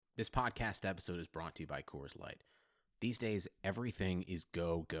This podcast episode is brought to you by Coors Light. These days, everything is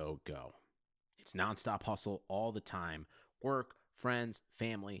go, go, go. It's nonstop hustle all the time. Work, friends,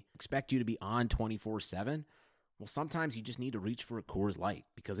 family expect you to be on 24/7. Well, sometimes you just need to reach for a Coors Light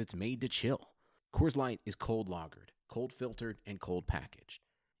because it's made to chill. Coors Light is cold lagered, cold filtered, and cold packaged.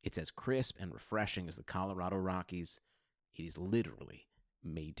 It's as crisp and refreshing as the Colorado Rockies. It is literally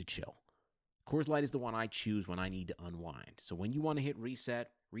made to chill. Coors Light is the one I choose when I need to unwind. So when you want to hit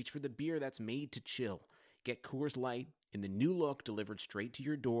reset, reach for the beer that's made to chill. Get Coors Light in the new look delivered straight to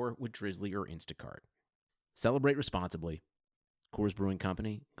your door with Drizzly or Instacart. Celebrate responsibly. Coors Brewing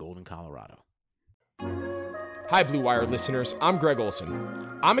Company, Golden, Colorado. Hi, Blue Wire listeners. I'm Greg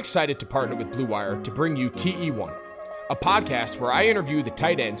Olson. I'm excited to partner with Blue Wire to bring you TE1, a podcast where I interview the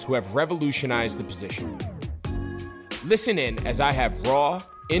tight ends who have revolutionized the position. Listen in as I have raw,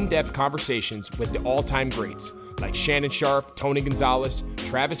 in-depth conversations with the all-time greats like Shannon Sharpe, Tony Gonzalez,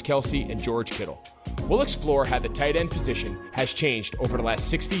 Travis Kelce, and George Kittle. We'll explore how the tight end position has changed over the last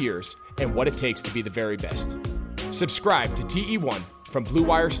 60 years and what it takes to be the very best. Subscribe to TE1 from Blue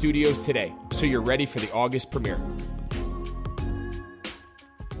Wire Studios today so you're ready for the August premiere.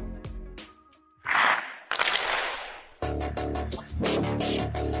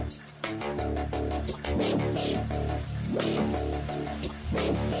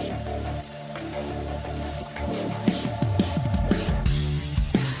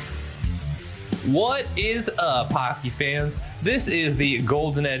 What is up, hockey fans? This is the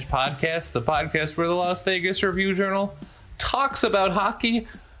Golden Edge Podcast, the podcast where the Las Vegas Review-Journal talks about hockey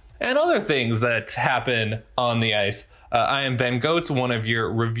and other things that happen on the ice. I am Ben Goetz, one of your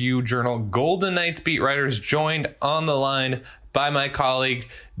Review-Journal Golden Knights beat writers, joined on the line by my colleague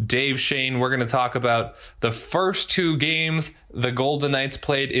Dave Shane. We're going to talk about the first two games the Golden Knights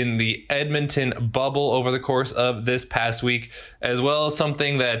played in the Edmonton bubble over the course of this past week, as well as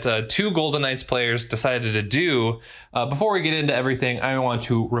something that two Golden Knights players decided to do. Before we get into everything, I want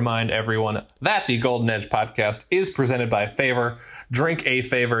to remind everyone that the Golden Edge podcast is presented by Favor,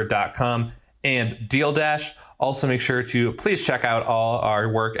 drinkafavor.com, and Deal Dash. Also, make sure to please check out all our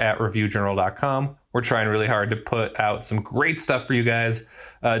work at reviewjournal.com. We're trying really hard to put out some great stuff for you guys,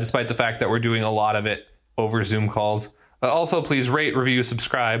 despite the fact that we're doing a lot of it over Zoom calls. Also, please rate, review,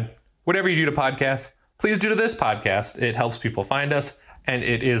 subscribe. Whatever you do to podcasts, please do to this podcast. It helps people find us, and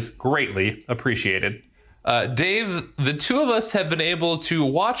it is greatly appreciated. Dave, the two of us have been able to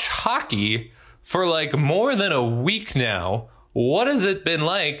watch hockey for like more than a week now. What has it been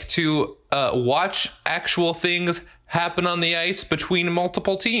like to watch actual things happen on the ice between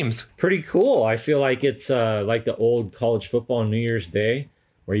multiple teams? Pretty cool. I feel like it's like the old college football New Year's Day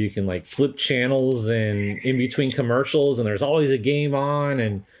where you can like flip channels and in between commercials and there's always a game on,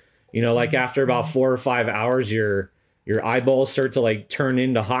 and you know, like after about 4 or 5 hours your eyeballs start to like turn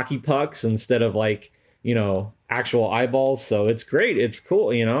into hockey pucks instead of like, you know, actual eyeballs. So it's great. It's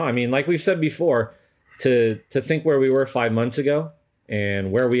cool, you know. I mean, like we've said before, to think where we were 5 months ago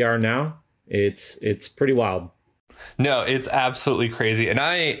and where we are now, it's pretty wild. No, it's absolutely crazy. And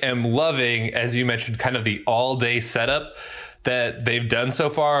I am loving, as you mentioned, kind of the all-day setup that they've done so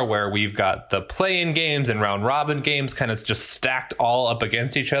far, where we've got the play-in games and round-robin games kind of just stacked all up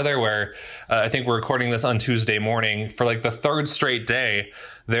against each other, where I think we're recording this on Tuesday morning. For like the third straight day,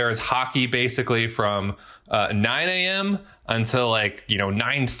 there is hockey basically from 9 a.m. until like, you know,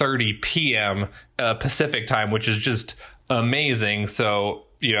 9:30 p.m. Pacific time, which is just amazing. So,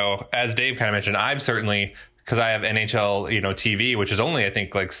 you know, as Dave kind of mentioned, I've certainly, because I have NHL, you know, TV, which is only, I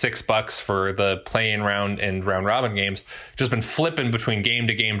think, like $6 for the play-in round and round robin games, just been flipping between game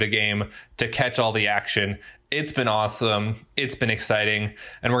to game to game to catch all the action. It's been awesome. It's been exciting.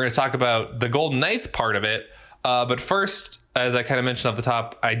 And we're going to talk about the Golden Knights part of it. But first, as I kind of mentioned off the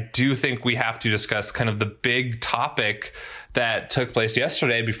top, I do think we have to discuss kind of the big topic that took place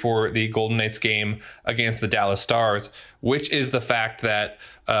yesterday before the Golden Knights game against the Dallas Stars, which is the fact that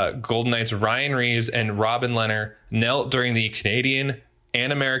Golden Knights Ryan Reaves and Robin Lehner knelt during the Canadian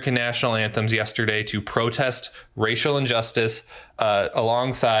and American national anthems yesterday to protest racial injustice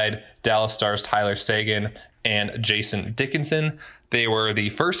alongside Dallas Stars Tyler Seguin and Jason Dickinson. They were the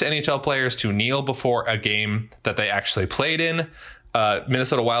first NHL players to kneel before a game that they actually played in.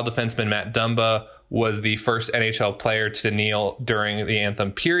 Minnesota Wild defenseman Matt Dumba was the first NHL player to kneel during the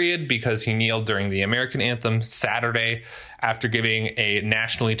anthem period, because he kneeled during the American anthem Saturday after giving a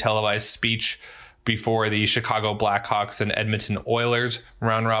nationally televised speech before the Chicago Blackhawks and Edmonton Oilers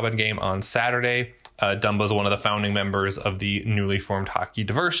round robin game on Saturday. Dumba is one of the founding members of the newly formed Hockey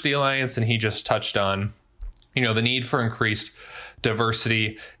Diversity Alliance, and he just touched on, you know, the need for increased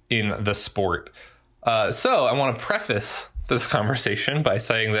diversity in the sport. So I want to preface this conversation by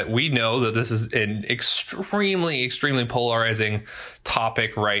saying that we know that this is an extremely, extremely polarizing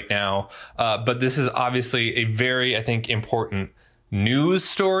topic right now. But this is obviously a very, I think, important news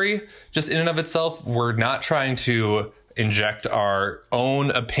story just in and of itself. We're not trying to inject our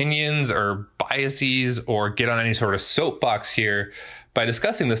own opinions or biases or get on any sort of soapbox here by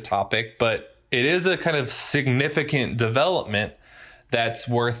discussing this topic, but it is a kind of significant development that's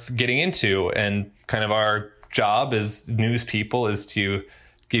worth getting into. And kind of our job as news people is to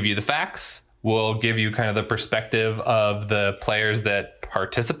give you the facts. We'll give you kind of the perspective of the players that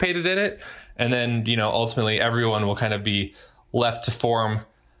participated in it. And then, ultimately everyone will kind of be left to form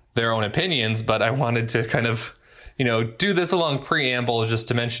their own opinions. But I wanted to kind of, do this along preamble just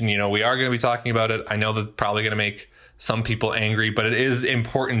to mention, we are going to be talking about it. I know that's probably going to make some people angry, but it is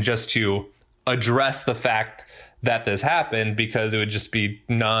important just to address the fact that this happened, because it would just be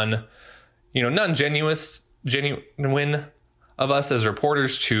genuine of us as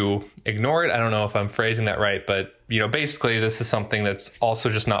reporters to ignore it. I don't know if I'm phrasing that right, but basically this is something that's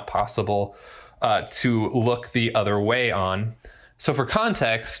also just not possible to look the other way on. So for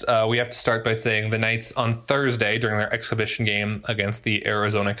context, we have to start by saying the Knights on Thursday during their exhibition game against the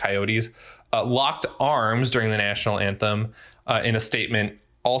Arizona Coyotes locked arms during the national anthem in a statement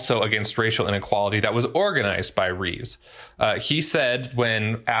also against racial inequality that was organized by Reeves. He said,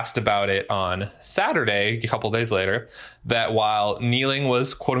 when asked about it on Saturday, a couple days later, that while kneeling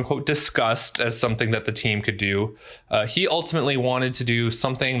was quote unquote discussed as something that the team could do, he ultimately wanted to do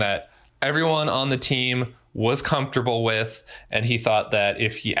something that everyone on the team was comfortable with. And he thought that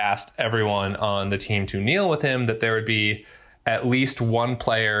if he asked everyone on the team to kneel with him, that there would be at least one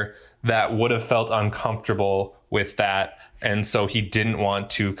player that would have felt uncomfortable with that. And so he didn't want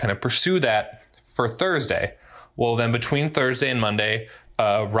to kind of pursue that for Thursday. Well, then between Thursday and Monday,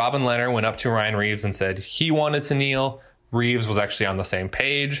 Robin Lehner went up to Ryan Reeves and said he wanted to kneel. Reeves was actually on the same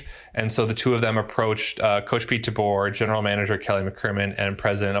page. And so the two of them approached Coach Pete DeBoer, General Manager Kelly McCrimmon, and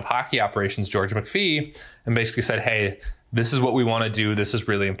President of Hockey Operations George McPhee, and basically said, hey, this is what we want to do. This is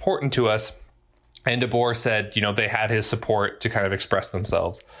really important to us. And DeBoer said, they had his support to kind of express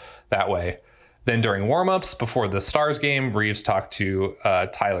themselves that way. Then during warmups before the Stars game, Reeves talked to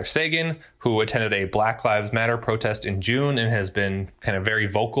Tyler Seguin, who attended a Black Lives Matter protest in June and has been kind of very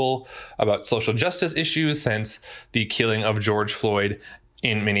vocal about social justice issues since the killing of George Floyd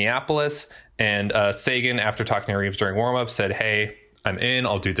in Minneapolis. And Seguin, after talking to Reeves during warmups, said, hey, I'm in,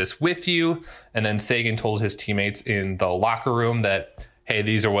 I'll do this with you. And then Seguin told his teammates in the locker room that, hey,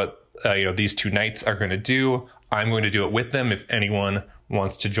 these are what these two Knights are going to do. I'm going to do it with them. If anyone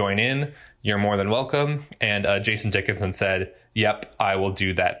wants to join in, you're more than welcome. And Jason Dickinson said, yep, I will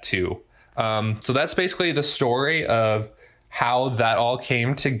do that too. So that's basically the story of how that all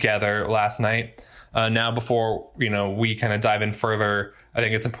came together last night. Now, before we kind of dive in further, I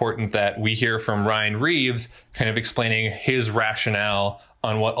think it's important that we hear from Ryan Reeves kind of explaining his rationale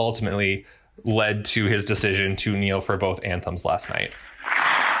on what ultimately led to his decision to kneel for both anthems last night.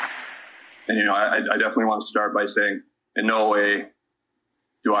 And, I definitely want to start by saying in no way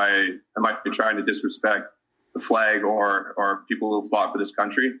am I trying to disrespect the flag or people who fought for this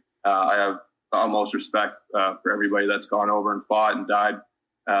country. I have utmost respect for everybody that's gone over and fought and died,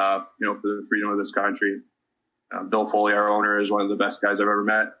 for the freedom of this country. Bill Foley, our owner, is one of the best guys I've ever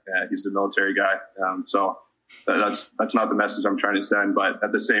met. He's the military guy. So that's not the message I'm trying to send. But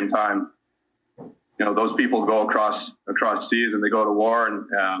at the same time, those people go across seas and they go to war, and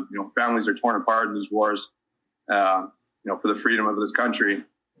families are torn apart in these wars. For the freedom of this country,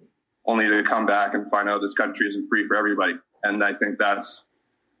 only to come back and find out this country isn't free for everybody. And I think that's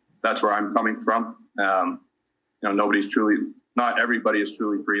where I'm coming from. Not everybody is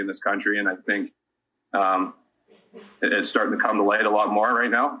truly free in this country, and I think it's starting to come to light a lot more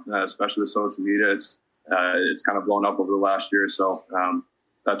right now, especially with social media. It's kind of blown up over the last year, so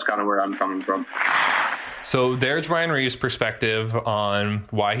that's kind of where I'm coming from. So there's Ryan Reeves' perspective on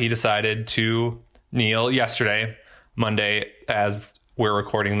why he decided to kneel yesterday, Monday, as we're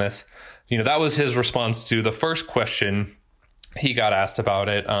recording this. That was his response to the first question he got asked about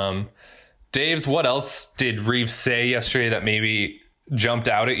it. Daves, what else did Reeves say yesterday that maybe jumped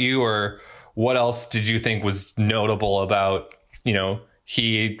out at you, or what else did you think was notable about,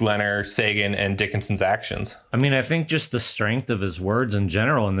 he, Lehner, Seguin, and Dickinson's actions? I mean, I think just the strength of his words in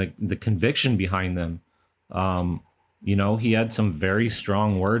general and the conviction behind them. He had some very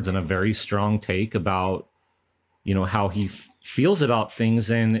strong words and a very strong take about, how he feels about things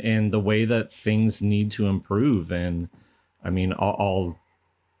and the way that things need to improve. And I mean, I'll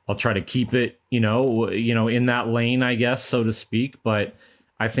try to keep it, in that lane, I guess, so to speak. But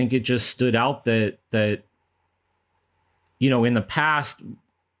I think it just stood out that in the past,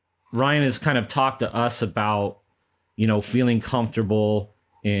 Ryan has kind of talked to us about, feeling comfortable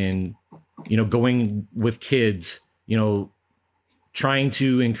in, going with kids, trying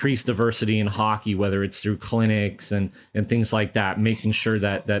to increase diversity in hockey, whether it's through clinics and things like that, making sure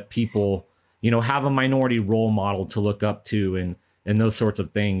that people, have a minority role model to look up to and those sorts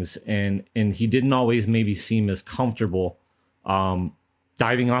of things. And he didn't always maybe seem as comfortable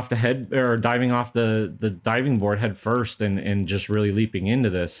diving off the diving board head first and just really leaping into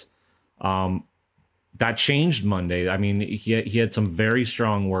this. That changed Monday. I mean, he had some very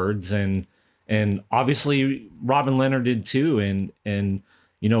strong words, and obviously Robin Lehner did too. And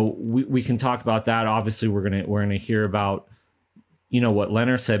we can talk about that. Obviously, we're gonna hear about what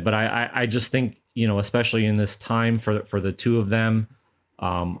Lehner said, but I just think especially in this time for the two of them,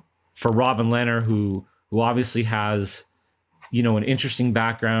 for Robin Lehner, who obviously has an interesting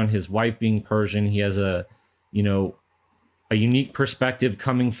background, his wife being Persian, he has a unique perspective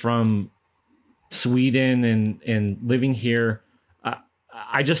coming from Sweden and living here.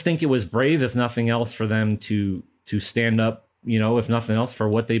 I just think it was brave, if nothing else, for them to stand up, if nothing else, for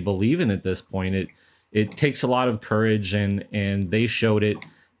what they believe in at this point. It takes a lot of courage, and they showed it.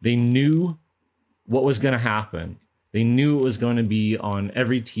 They knew what was going to happen. They knew it was going to be on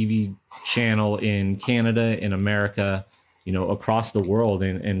every TV channel in Canada, in America, across the world.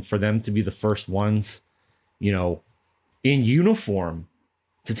 And for them to be the first ones, in uniform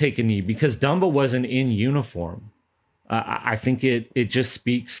to take a knee, because Dumba wasn't in uniform. I think it just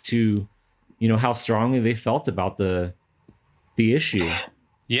speaks to, how strongly they felt about the issue.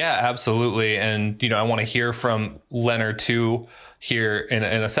 Yeah, absolutely. And, I want to hear from Lehner too here in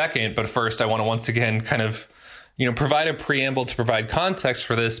a second. But first, I want to once again kind of, provide a preamble to provide context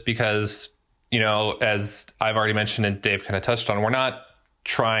for this, because, as I've already mentioned and Dave kind of touched on, we're not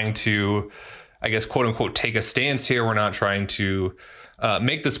trying to, I guess, quote unquote, take a stance here. We're not trying to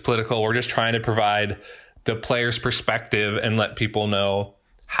make this political. We're just trying to provide the player's perspective and let people know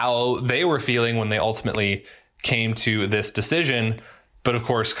how they were feeling when they ultimately came to this decision. But of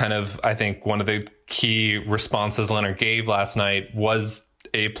course, kind of, I think one of the key responses Lehner gave last night was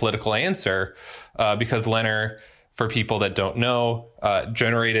a political answer, because Lehner, for people that don't know,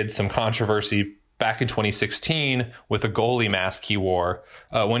 generated some controversy back in 2016 with a goalie mask he wore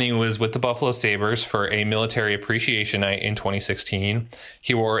when he was with the Buffalo Sabres for a military appreciation night in 2016.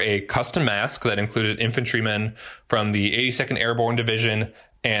 He wore a custom mask that included infantrymen from the 82nd Airborne Division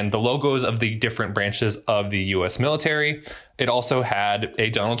and the logos of the different branches of the U.S. military. It also had a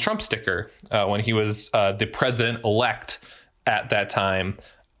Donald Trump sticker when he was the president-elect at that time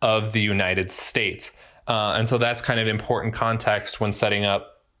of the United States. And so that's kind of important context when setting up,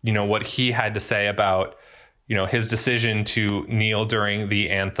 what he had to say about, his decision to kneel during the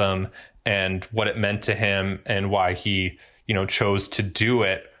anthem and what it meant to him and why he, chose to do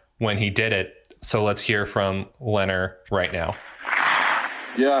it when he did it. So let's hear from Lehner right now.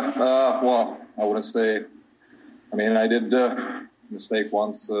 Yeah, well, I wouldn't say, I did mistake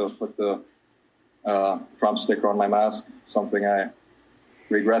once, put the Trump sticker on my mask, something I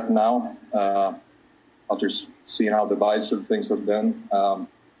regret now, after seeing how divisive things have been.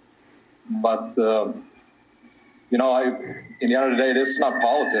 But in the end of the day, this is not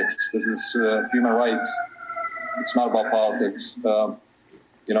politics. This is human rights. It's not about politics.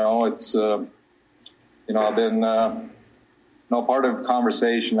 It's, I've been, part of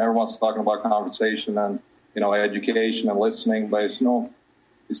conversation. Everyone's talking about conversation and, education and listening, but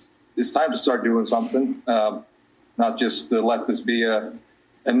it's time to start doing something, not just let this be a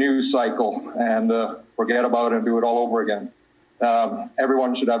news cycle and forget about it and do it all over again.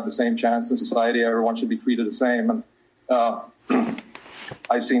 Everyone should have the same chance in society. Everyone should be treated the same. And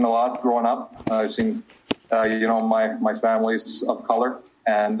I've seen a lot growing up. I've seen, my family's of color,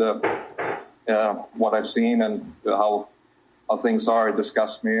 and what I've seen and how things are, it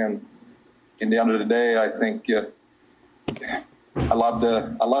disgusts me. And in the end of the day, I think I love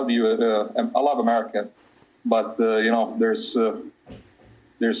America, but there's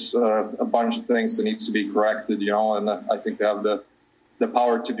a bunch of things that needs to be corrected, and I think they have the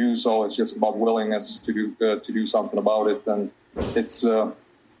power to do so. It's just about willingness to do something about it. And it's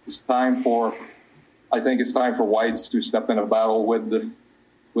time for whites to step in a battle with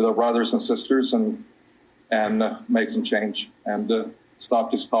our brothers and sisters and make some change and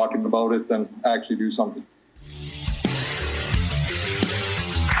stop just talking about it and actually do something.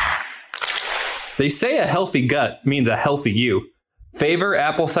 They say a healthy gut means a healthy you. Favor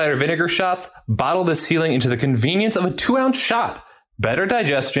apple cider vinegar shots bottle this feeling into the convenience of a 2-ounce shot. Better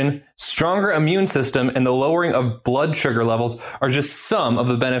digestion, stronger immune system, and the lowering of blood sugar levels are just some of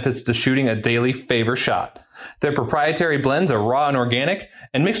the benefits to shooting a daily Favor shot. Their proprietary blends are raw and organic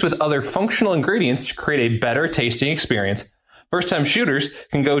and mixed with other functional ingredients to create a better tasting experience. First-time shooters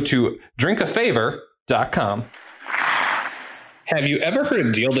can go to drinkafavor.com. Have you ever heard of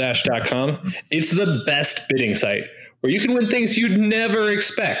DealDash.com? It's the best bidding site where you can win things you'd never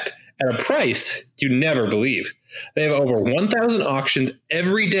expect at a price you never believe. They have over 1,000 auctions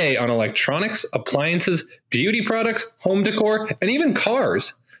every day on electronics, appliances, beauty products, home decor, and even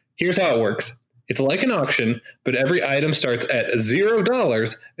cars. Here's how it works. It's like an auction, but every item starts at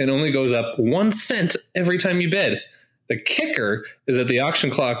 $0 and only goes up 1 cent every time you bid. The kicker is that the auction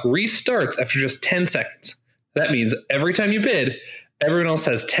clock restarts after just 10 seconds. That means every time you bid, everyone else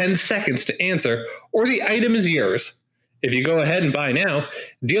has 10 seconds to answer, or the item is yours. If you go ahead and buy now,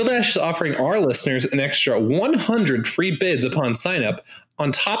 DealDash is offering our listeners an extra 100 free bids upon sign-up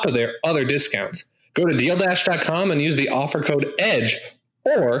on top of their other discounts. Go to DealDash.com and use the offer code EDGE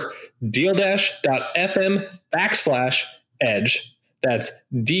or DealDash.fm/EDGE. That's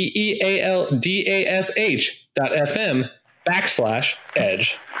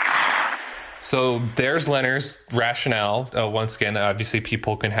DealDash.fm/EDGE. So there's Leonard's rationale. Once again, obviously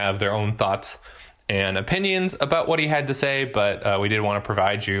people can have their own thoughts and opinions about what he had to say, but we did want to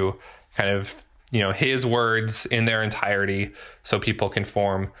provide you kind of, his words in their entirety so people can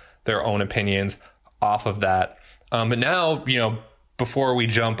form their own opinions off of that. But now, before we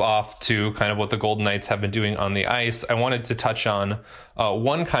jump off to kind of what the Golden Knights have been doing on the ice, I wanted to touch on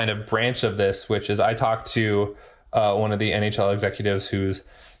one kind of branch of this, which is I talked to one of the NHL executives who's,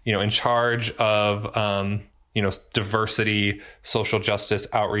 in charge of, diversity, social justice,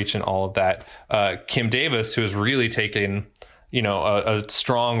 outreach, and all of that. Kim Davis, who has really taken, a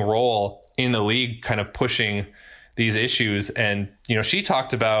strong role in the league, kind of pushing these issues. And, she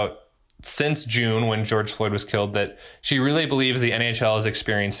talked about since June when George Floyd was killed, that she really believes the NHL is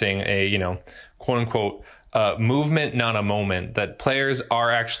experiencing a, quote unquote, movement, not a moment, that players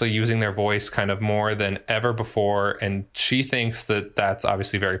are actually using their voice kind of more than ever before. And she thinks that that's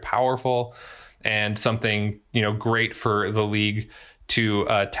obviously very powerful and something, great for the league to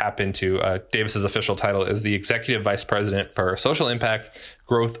tap into. Davis's official title is the Executive Vice President for Social Impact,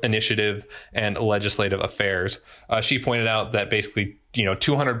 Growth Initiative, and Legislative Affairs. She pointed out that basically,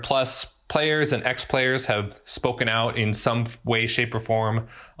 200 plus players and ex-players have spoken out in some way, shape, or form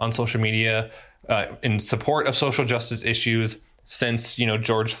on social media in support of social justice issues since,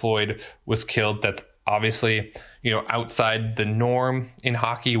 George Floyd was killed. That's obviously, outside the norm in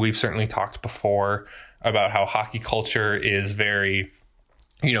hockey. We've certainly talked before about how hockey culture is very,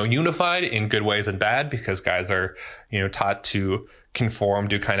 unified in good ways and bad, because guys are, taught to conform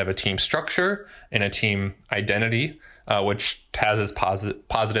to kind of a team structure and a team identity, which has its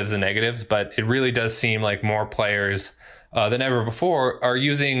positives and negatives. But it really does seem like more players than ever before are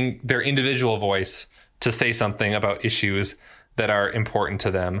using their individual voice to say something about issues that are important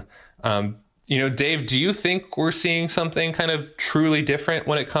to them. Dave, do you think we're seeing something kind of truly different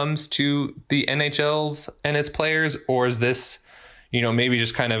when it comes to the NHLs and its players, or is this, maybe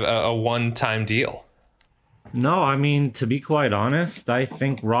just kind of a one-time deal? No, I mean, to be quite honest, I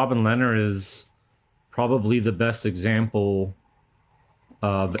think Robin Lehner is probably the best example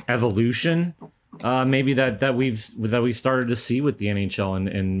of evolution, maybe that we've started to see with the NHL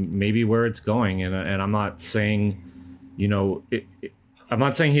and maybe where it's going. And I'm not saying, I'm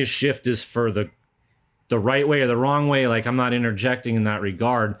not saying his shift is for the right way or the wrong way. Like, I'm not interjecting in that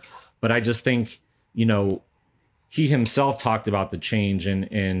regard, but I just think, he himself talked about the change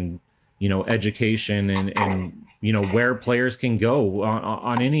and education and where players can go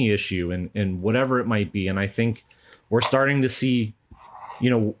on any issue and whatever it might be. And I think we're starting to see,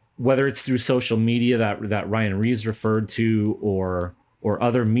 whether it's through social media that Ryan Reeves referred to or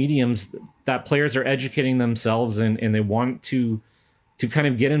other mediums, that players are educating themselves and they want to kind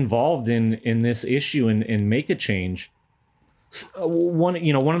of get involved in this issue and make a change. One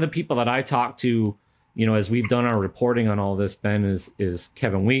of the people that I talked to, as we've done our reporting on all this, Ben, is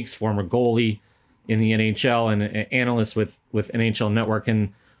Kevin Weeks, former goalie in the NHL and an analyst with NHL Network.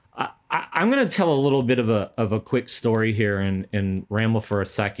 And I'm going to tell a little bit of a quick story here and ramble for a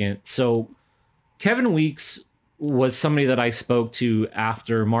second. So Kevin Weeks was somebody that I spoke to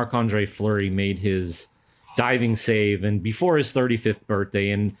after Marc-Andre Fleury made his diving save and before his 35th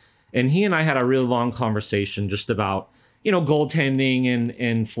birthday. And he and I had a really long conversation just about, goaltending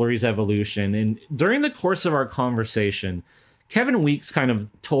and Fleury's evolution. And during the course of our conversation, Kevin Weeks kind of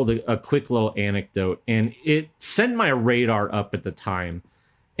told a quick little anecdote, and it sent my radar up at the time.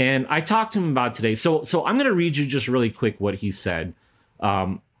 And I talked to him about today. So I'm going to read you just really quick what he said.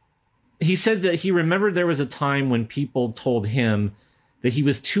 He said that he remembered there was a time when people told him that he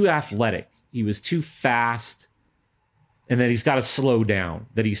was too athletic he was too fast, and that he's got to slow down,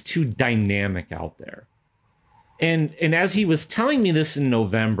 that he's too dynamic out there. And as he was telling me this in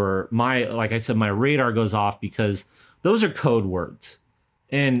November, like I said, my radar goes off, because those are code words.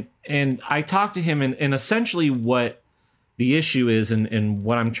 And I talked to him, and essentially what the issue is, and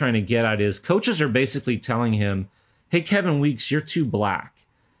what I'm trying to get at is, coaches are basically telling him, hey, Kevin Weeks, you're too black.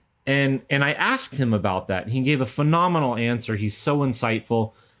 And I asked him about that. He gave a phenomenal answer. He's so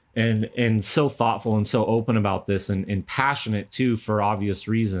insightful and so thoughtful and so open about this, and passionate too, for obvious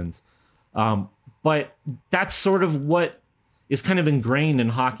reasons. But that's sort of what is kind of ingrained in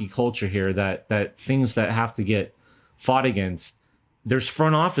hockey culture here, that things that have to get fought against. There's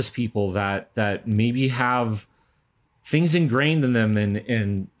front office people that maybe have things ingrained in them,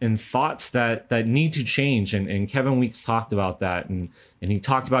 and thoughts that need to change. And Kevin Weeks talked about that. And he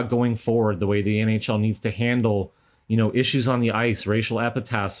talked about going forward, the way the NHL needs to handle, issues on the ice, racial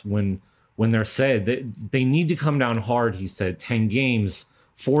epithets when they're said. They need to come down hard, he said. 10 games,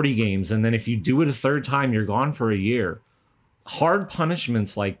 40 games. And then if you do it a third time, you're gone for a year. Hard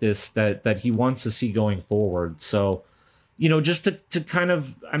punishments like this that he wants to see going forward. So, just to kind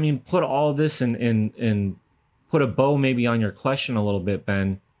of, put all of this and put a bow maybe on your question a little bit,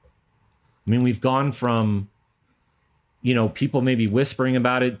 Ben. We've gone from, people maybe whispering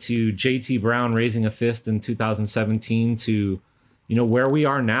about it, to JT Brown raising a fist in 2017, to, where we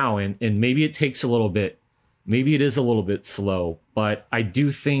are now. And maybe it takes a little bit. Maybe it is a little bit slow, but I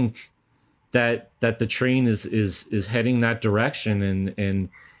do think that the train is heading that direction,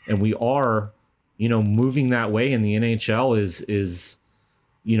 and we are, moving that way, and the NHL is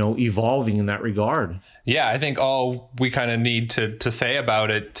evolving in that regard. Yeah, I think all we kind of need to say about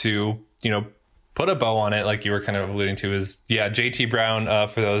it, to, put a bow on it, like you were kind of alluding to, is, JT Brown,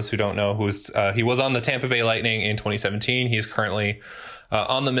 for those who don't know, he was on the Tampa Bay Lightning in 2017. He's currently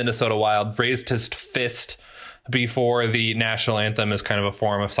on the Minnesota Wild. Raised his fist before the national anthem as kind of a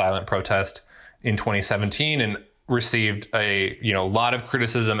form of silent protest in 2017, and received a lot of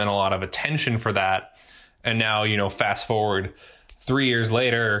criticism and a lot of attention for that. And now, fast forward 3 years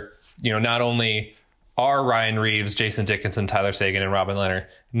later, not only are Ryan Reeves, Jason Dickinson, Tyler Seguin, and Robin Lehner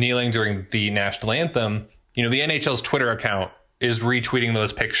kneeling during the national anthem, the NHL's Twitter account is retweeting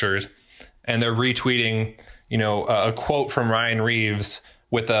those pictures, and they're retweeting, a quote from Ryan Reeves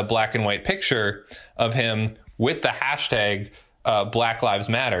with a black and white picture of him with the hashtag Black Lives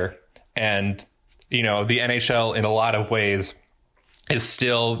Matter. And, the NHL in a lot of ways is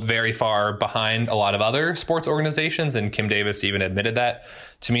still very far behind a lot of other sports organizations. And Kim Davis even admitted that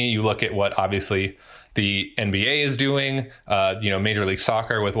to me. You look at what obviously the NBA is doing, Major League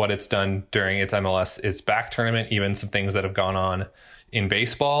Soccer with what it's done during its MLS is back tournament, even some things that have gone on in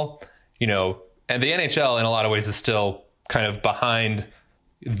baseball, and the NHL in a lot of ways is still kind of behind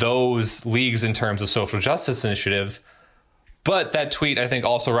those leagues in terms of social justice initiatives. But that tweet, I think,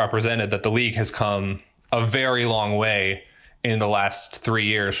 also represented that the league has come a very long way in the last 3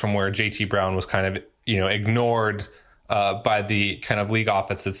 years from where JT Brown was kind of, ignored by the kind of league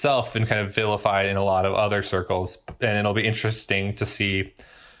office itself and kind of vilified in a lot of other circles. And it'll be interesting to see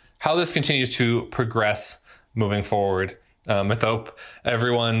how this continues to progress moving forward. I hope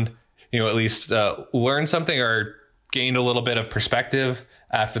everyone, at least learned something or gained a little bit of perspective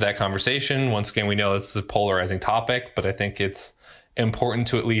after that conversation. Once again, we know this is a polarizing topic, but I think it's important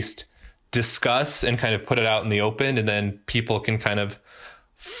to at least discuss and kind of put it out in the open, and then people can kind of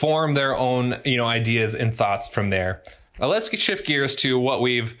form their own, ideas and thoughts from there. Let's shift gears to what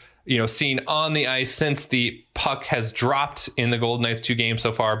we've, seen on the ice since the puck has dropped in the Golden Knights 2 games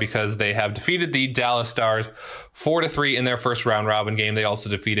so far, because they have defeated the Dallas Stars 4-3 in their first round robin game. They also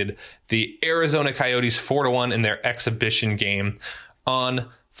defeated the Arizona Coyotes 4-1 in their exhibition game on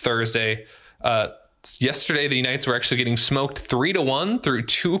Thursday. Yesterday, the Knights were actually getting smoked 3-1 through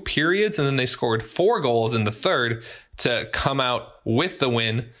 2 periods, and then they scored 4 goals in the third to come out with the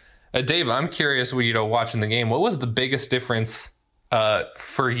win. Dave, I'm curious, watching the game, what was the biggest difference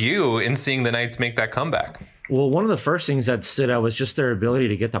for you in seeing the Knights make that comeback? Well, one of the first things that stood out was just their ability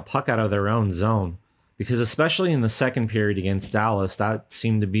to get the puck out of their own zone, because especially in the second period against Dallas, that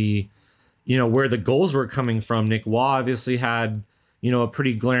seemed to be, where the goals were coming from. Nick Waugh obviously had, a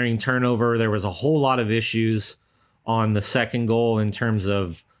pretty glaring turnover. There was a whole lot of issues on the second goal in terms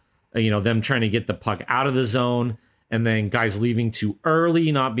of, them trying to get the puck out of the zone, and then guys leaving too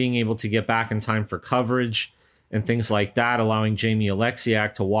early, not being able to get back in time for coverage and things like that, allowing Jamie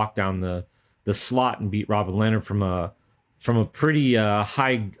Alexiak to walk down the slot and beat Robin Lehner from a pretty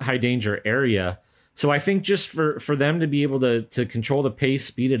high danger area. So I think just for them to be able to control the pace,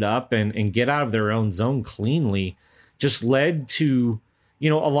 speed it up, and get out of their own zone cleanly, just led to, a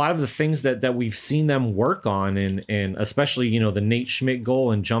lot of the things that we've seen them work on, and especially, the Nate Schmidt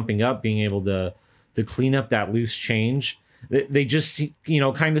goal and jumping up, being able to clean up that loose change. They just,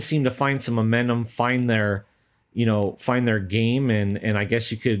 kind of seem to find some momentum, find their game. And I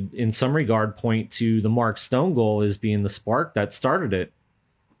guess you could, in some regard, point to the Mark Stone goal as being the spark that started it.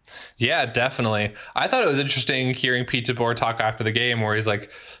 Yeah, definitely. I thought it was interesting hearing Pete DeBoer talk after the game where he's like,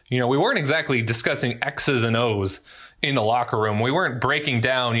 we weren't exactly discussing X's and O's in the locker room. We weren't breaking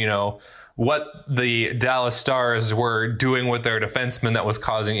down, what the Dallas Stars were doing with their defensemen that was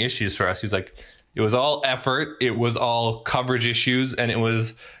causing issues for us. He's like, it was all effort. It was all coverage issues. And it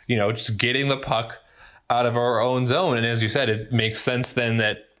was, just getting the puck out of our own zone. And as you said, it makes sense then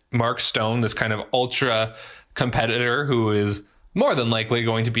that Mark Stone, this kind of ultra competitor who is more than likely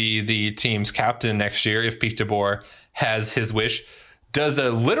going to be the team's captain next year if Pete DeBoer has his wish, does a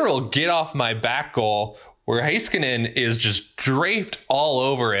literal get off my back goal where Heiskanen is just draped all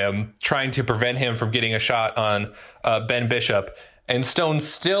over him, trying to prevent him from getting a shot on Ben Bishop. And Stone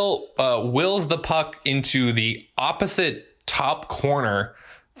still wills the puck into the opposite top corner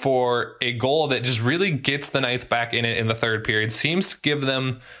for a goal that just really gets the Knights back in it in the third period, seems to give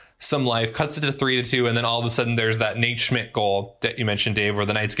them some life, cuts it to 3-2, and then all of a sudden there's that Nate Schmidt goal that you mentioned, Dave, where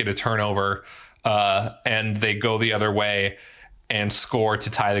the Knights get a turnover and they go the other way and score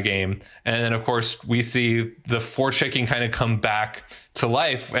to tie the game. And then, of course, we see the forechecking kind of come back to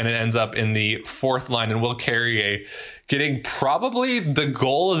life, and it ends up in the fourth line, and Will Carrier getting probably the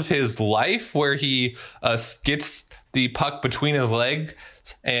goal of his life, where he gets the puck between his legs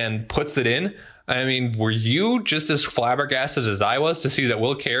and puts it in. I mean, were you just as flabbergasted as I was to see that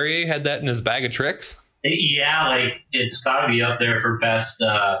Will Carrier had that in his bag of tricks? Yeah, it's got to be up there for best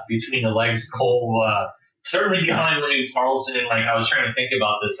between the legs goal. Certainly behind William Karlsson. I was trying to think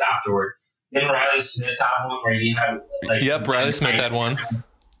about this afterward. Then Riley Smith had one where he had Yep, Riley Smith had one.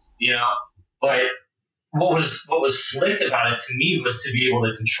 But what was slick about it to me was to be able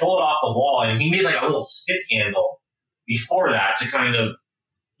to control it off the wall, and he made a little stick handle before that to kind of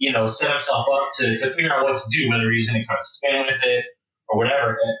set himself up to figure out what to do, whether he's going to kind of spin with it or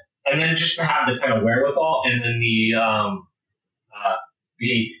whatever. And then just to have the kind of wherewithal, and then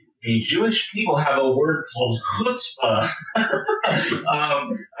the Jewish people have a word called chutzpah.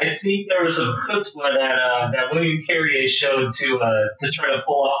 I think there was some chutzpah that William Carrier showed to try to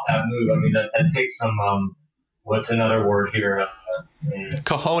pull off that move. I mean, that takes some what's another word here?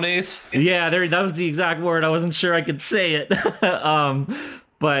 Cojones. Yeah, that was the exact word. I wasn't sure I could say it.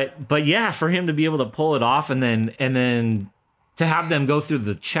 But yeah, for him to be able to pull it off and then to have them go through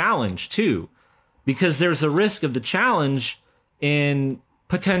the challenge too, because there's a risk of the challenge in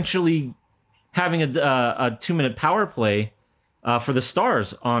potentially having a 2-minute power play for the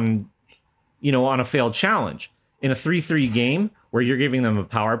Stars on a failed challenge in a 3-3 game where you're giving them a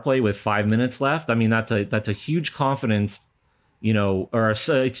power play with 5 minutes left. I mean, that's a huge confidence, or it's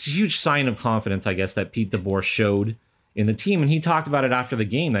a huge sign of confidence, I guess, that Pete DeBoer showed in the team. And he talked about it after the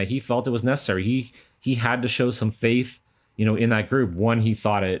game that he felt it was necessary. He had to show some faith, in that group. One, he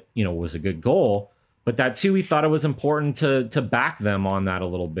thought it, was a good goal, but that too, he thought it was important to back them on that a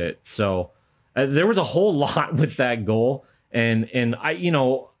little bit. So there was a whole lot with that goal. And I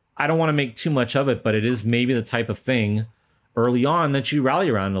don't want to make too much of it, but it is maybe the type of thing early on that you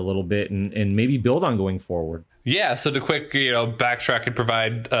rally around a little bit and maybe build on going forward. Yeah, so to quick, backtrack and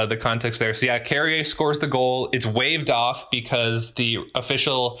provide the context there. So yeah, Carrier scores the goal. It's waved off because the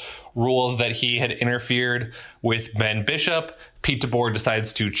official rules that he had interfered with Ben Bishop. Pete DeBoer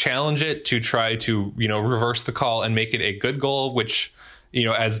decides to challenge it to try to, reverse the call and make it a good goal, which,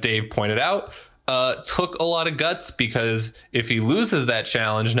 as Dave pointed out, took a lot of guts, because if he loses that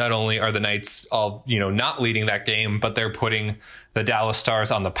challenge, not only are the Knights all, not leading that game, but they're putting the Dallas Stars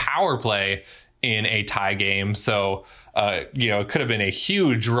on the power play in a tie game. So, it could have been a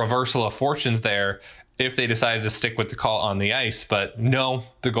huge reversal of fortunes there if they decided to stick with the call on the ice. But no,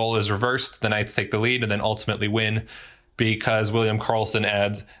 the goal is reversed. The Knights take the lead and then ultimately win because William Karlsson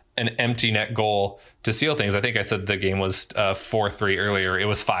adds an empty net goal to seal things. I think I said the game was 4-3 earlier. It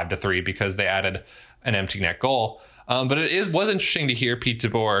was 5-3 because they added an empty net goal. But it was interesting to hear Pete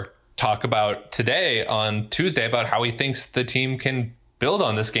DeBoer talk about today on Tuesday about how he thinks the team can build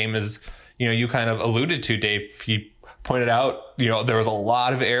on this game. As you kind of alluded to, Dave. He pointed out, there was a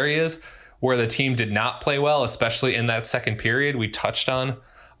lot of areas where the team did not play well, especially in that second period. We touched on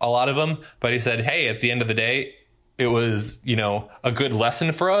a lot of them, but he said, hey, at the end of the day, it was, a good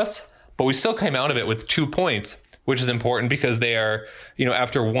lesson for us, but we still came out of it with 2 points, which is important because they are,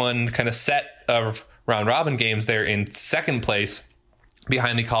 after one kind of set of round robin games, they're in second place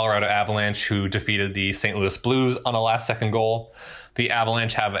behind the Colorado Avalanche, who defeated the St. Louis Blues on a last-second goal. The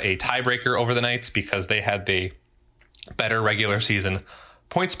Avalanche have a tiebreaker over the Knights because they had the better regular season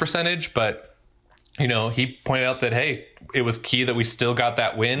points percentage, but he pointed out that, hey, it was key that we still got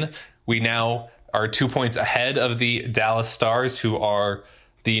that win. We now are 2 points ahead of the Dallas Stars, who are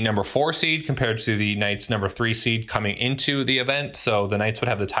the number 4 seed compared to the Knights number 3 seed coming into the event. So the Knights would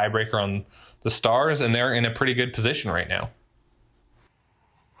have the tiebreaker on the Stars, and they're in a pretty good position right now.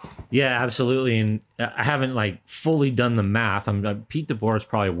 Yeah, absolutely. And I haven't fully done the math. Pete DeBoer is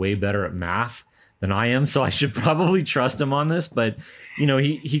probably way better at math than I am, so I should probably trust him on this. But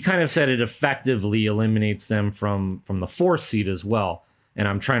he kind of said it effectively eliminates them from the 4th seed as well. And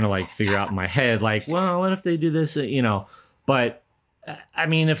I'm trying to figure out in my head, well, what if they do this? But I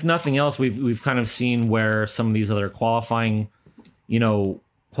mean, if nothing else, we've kind of seen where some of these other qualifying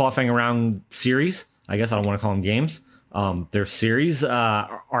around series, I guess I don't want to call them games, their series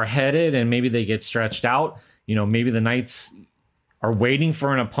are headed, and maybe they get stretched out. Maybe the Knights are waiting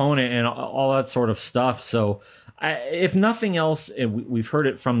for an opponent and all that sort of stuff. So if nothing else, we've heard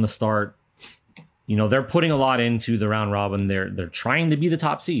it from the start, they're putting a lot into the round robin. They're trying to be the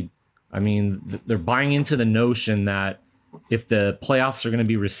top seed. I mean, they're buying into the notion that if the playoffs are going to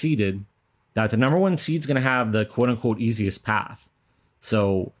be reseeded, that the number 1 seed is going to have the quote unquote easiest path.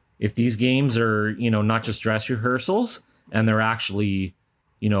 So if these games are, not just dress rehearsals, and they're actually,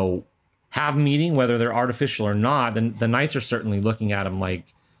 have meaning, whether they're artificial or not, then the Knights are certainly looking at them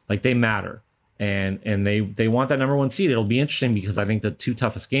like they matter. And they want that number 1 seed. It'll be interesting because I think the 2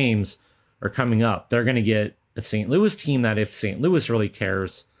 toughest games are coming up. They're going to get a St. Louis team that, if St. Louis really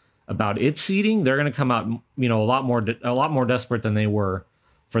cares about its seeding, they're going to come out, a lot more desperate than they were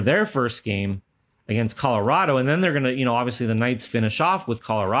for their first game against Colorado. And then they're going to, obviously the Knights finish off with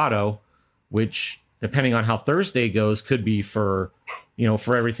Colorado, which, depending on how Thursday goes, could be for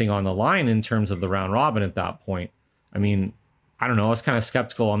everything on the line in terms of the round robin at that point. I mean, I don't know. I was kind of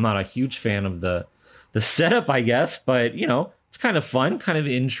skeptical. I'm not a huge fan of the setup, I guess, but it's kind of fun, kind of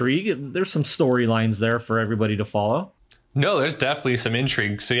intrigue. There's some storylines there for everybody to follow. No, there's definitely some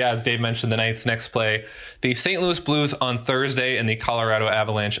intrigue. So yeah, as Dave mentioned, the Knights next play the St. Louis Blues on Thursday and the Colorado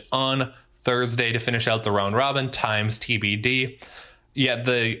Avalanche on Thursday to finish out the round robin, times TBD. Yeah,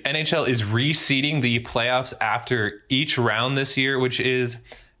 the NHL is reseeding the playoffs after each round this year, which is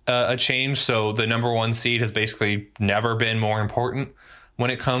a change. So the number 1 seed has basically never been more important when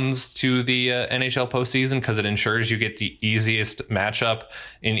it comes to the NHL postseason, because it ensures you get the easiest matchup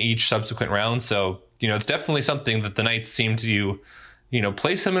in each subsequent round. So it's definitely something that the Knights seem to,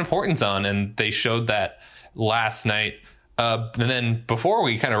 place some importance on, and they showed that last night. And then before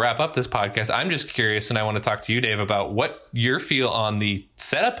we kind of wrap up this podcast, I'm just curious, and I want to talk to you, Dave, about what your feel on the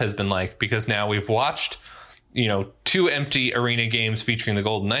setup has been like, because now we've watched, 2 empty arena games featuring the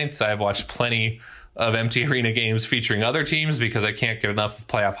Golden Knights. I've watched plenty of empty arena games featuring other teams because I can't get enough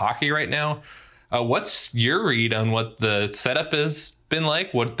playoff hockey right now. What's your read on what the setup has been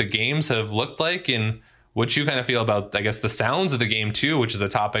like, what the games have looked like, and what you kind of feel about, I guess, the sounds of the game too, which is a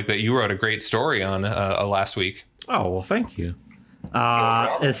topic that you wrote a great story on last week. Oh, well, thank you.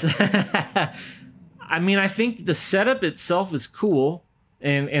 I mean, I think the setup itself is cool,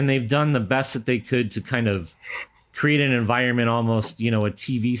 and they've done the best that they could to kind of create an environment, almost, a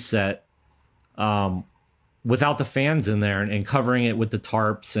TV set, without the fans in there, and covering it with the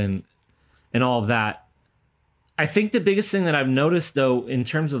tarps and all of that. I think the biggest thing that I've noticed, though, in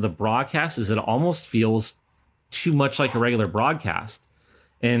terms of the broadcast, is it almost feels too much like a regular broadcast.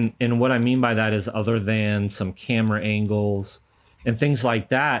 And what I mean by that is, other than some camera angles and things like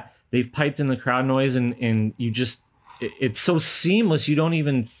that, they've piped in the crowd noise, and it's so seamless, you don't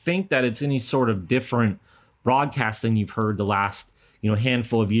even think that it's any sort of different broadcast than you've heard the last,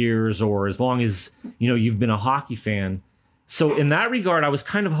 handful of years, or as long as, you've been a hockey fan. So in that regard, I was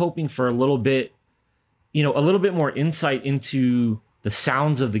kind of hoping for a little bit more insight into the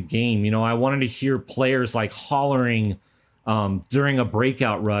sounds of the game. I wanted to hear players hollering during a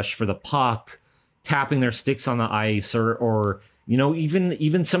breakout rush for the puck, tapping their sticks on the ice, or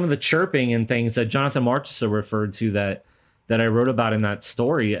even some of the chirping and things that Jonathan Marchessault referred to that I wrote about in that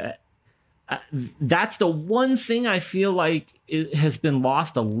story. That's the one thing I feel like it has been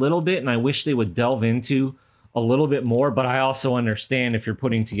lost a little bit, and I wish they would delve into a little bit more. But I also understand, if you're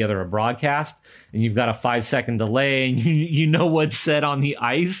putting together a broadcast and you've got a 5-second delay, and you know what's said on the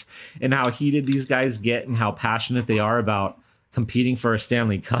ice and how heated these guys get and how passionate they are about competing for a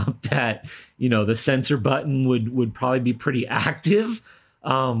Stanley Cup, that the censor button would probably be pretty active.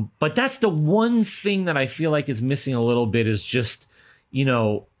 But that's the one thing that I feel like is missing a little bit, is just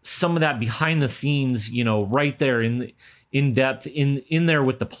some of that behind the scenes, you know, right there in depth in there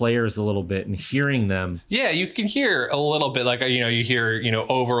with the players a little bit and hearing them. Yeah, you can hear a little bit, like, you know, you hear, you know,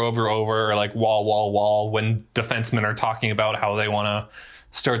 over, or like wall when defensemen are talking about how they want to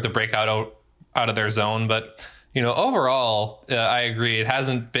start the breakout out of their zone. But, you know, overall, I agree. It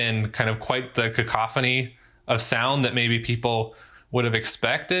hasn't been kind of quite the cacophony of sound that maybe people would have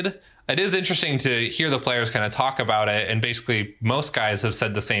expected. It is interesting to hear the players kind of talk about it. And basically most guys have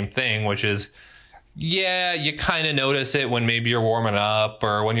said the same thing, which is, yeah, you kind of notice it when maybe you're warming up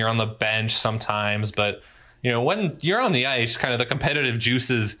or when you're on the bench sometimes. But, you know, when you're on the ice, kind of the competitive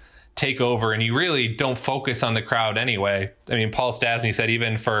juices take over and you really don't focus on the crowd anyway. I mean, Paul Stastny said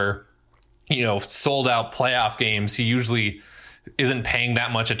even for, you know, sold out playoff games, he usually isn't paying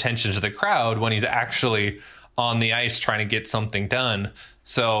that much attention to the crowd when he's actually on the ice trying to get something done.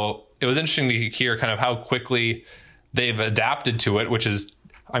 So it was interesting to hear kind of how quickly they've adapted to it, which is,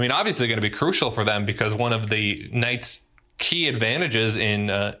 I mean, obviously going to be crucial for them because one of the Knights' key advantages in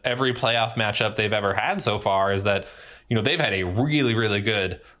every playoff matchup they've ever had so far is that, you know, they've had a really, really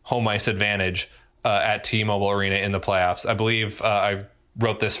good home ice advantage at T-Mobile Arena in the playoffs. I believe I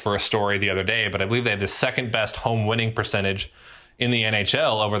wrote this for a story the other day, but I believe they have the second best home winning percentage in the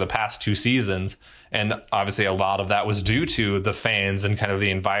NHL over the past 2 seasons. And obviously a lot of that was due to the fans and kind of the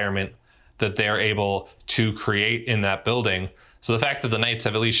environment that they're able to create in that building. So the fact that the Knights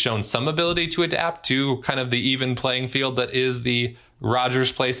have at least shown some ability to adapt to kind of the even playing field that is the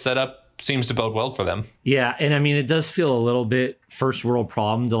Rogers Place setup seems to bode well for them. Yeah, and I mean, it does feel a little bit first world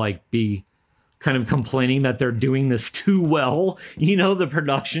problem to like be kind of complaining that they're doing this too well. You know, the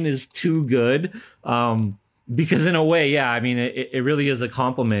production is too good. Because in a way, yeah, I mean, it really is a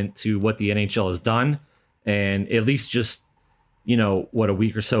compliment to what the NHL has done. And at least just, you know, what, a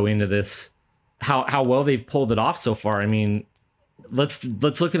week or so into this, how well they've pulled it off so far. I mean, let's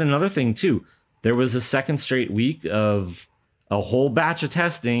look at another thing too. There was a second straight week of a whole batch of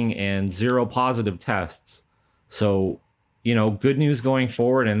testing and 0 positive tests. So, you know, good news going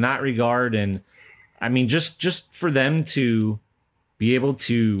forward in that regard. And I mean, just for them to be able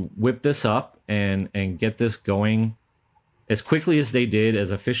to whip this up and get this going as quickly as they did,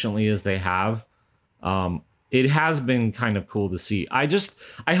 as efficiently as they have, it has been kind of cool to see. I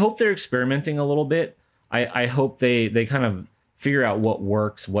hope they're experimenting a little bit. I hope they kind of figure out what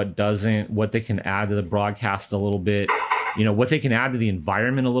works, what doesn't, what they can add to the broadcast a little bit, you know, what they can add to the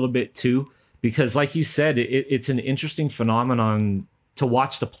environment a little bit too. Because like you said, it's an interesting phenomenon to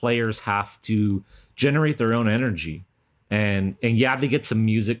watch the players have to generate their own energy. And yeah, they get some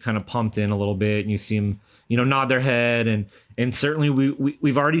music kind of pumped in a little bit and you see them, you know, nod their head. And certainly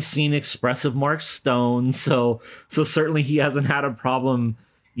we've already seen expressive Mark Stone. So certainly he hasn't had a problem,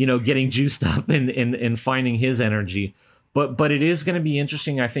 you know, getting juiced up and finding his energy. But it is going to be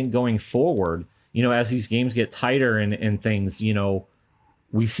interesting, I think, going forward, you know, as these games get tighter and things, you know,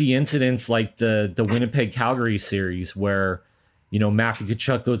 we see incidents like the Winnipeg Calgary series where, you know, Matthew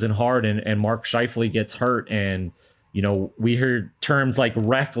Tkachuk goes in hard and Mark Scheifele gets hurt. And, you know, we heard terms like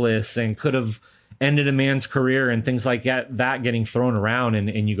reckless and could have ended a man's career and things like that getting thrown around.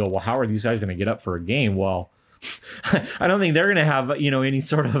 And you go, well, how are these guys going to get up for a game? Well, I don't think they're going to have, you know, any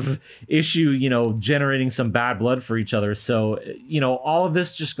sort of issue, you know, generating some bad blood for each other. So, you know, all of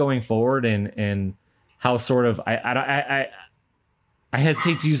this just going forward and how sort of, I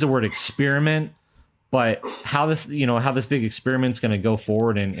hesitate to use the word experiment, but how this big experiment's going to go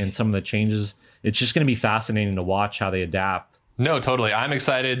forward and some of the changes, it's just going to be fascinating to watch how they adapt. No, totally. I'm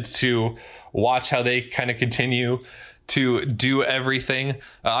excited to watch how they kind of continue to do everything.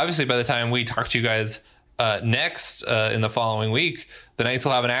 Obviously, by the time we talk to you guys next in the following week, the Knights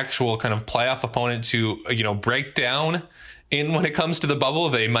will have an actual kind of playoff opponent to, you know, break down in when it comes to the bubble.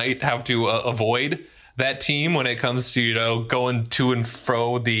 They might have to avoid that team when it comes to, you know, going to and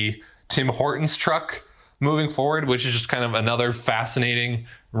fro the Tim Hortons truck moving forward, which is just kind of another fascinating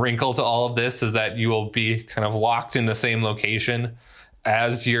wrinkle to all of this, is that you will be kind of locked in the same location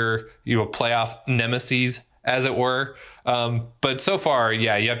as your playoff nemesis, as it were. But so far,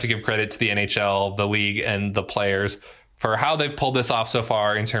 yeah, you have to give credit to the NHL, the league, and the players for how they've pulled this off so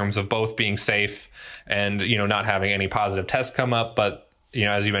far in terms of both being safe and, you know, not having any positive tests come up. But, you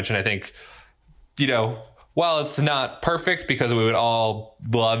know, as you mentioned, I think, you know, while it's not perfect, because we would all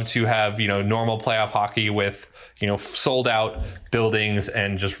love to have, you know, normal playoff hockey with, you know, sold out buildings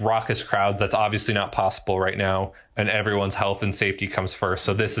and just raucous crowds, that's obviously not possible right now. And everyone's health and safety comes first.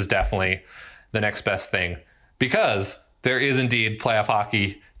 So this is definitely the next best thing, because there is indeed playoff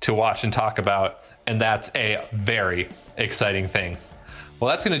hockey to watch and talk about. And that's a very exciting thing. Well,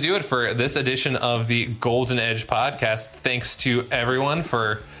 that's going to do it for this edition of the Golden Edge podcast. Thanks to everyone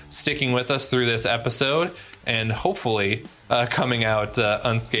for sticking with us through this episode and hopefully coming out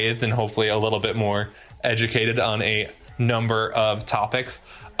unscathed and hopefully a little bit more educated on a number of topics.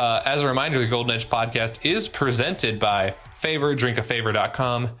 As a reminder, the Golden Edge podcast is presented by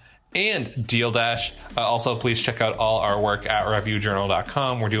drinkafavor.com and Deal Dash. Also, please check out all our work at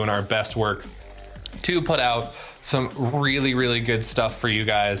reviewjournal.com. We're doing our best work to put out some really, really good stuff for you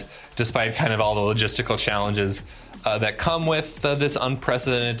guys, despite kind of all the logistical challenges that come with this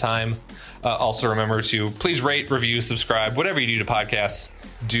unprecedented time. Also, remember to please rate, review, subscribe, whatever you do to podcasts,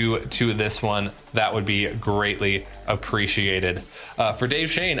 do to this one. That would be greatly appreciated. For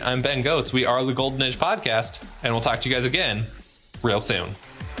Dave Shane, I'm Ben Goetz. We are the Golden Edge podcast, and we'll talk to you guys again real soon.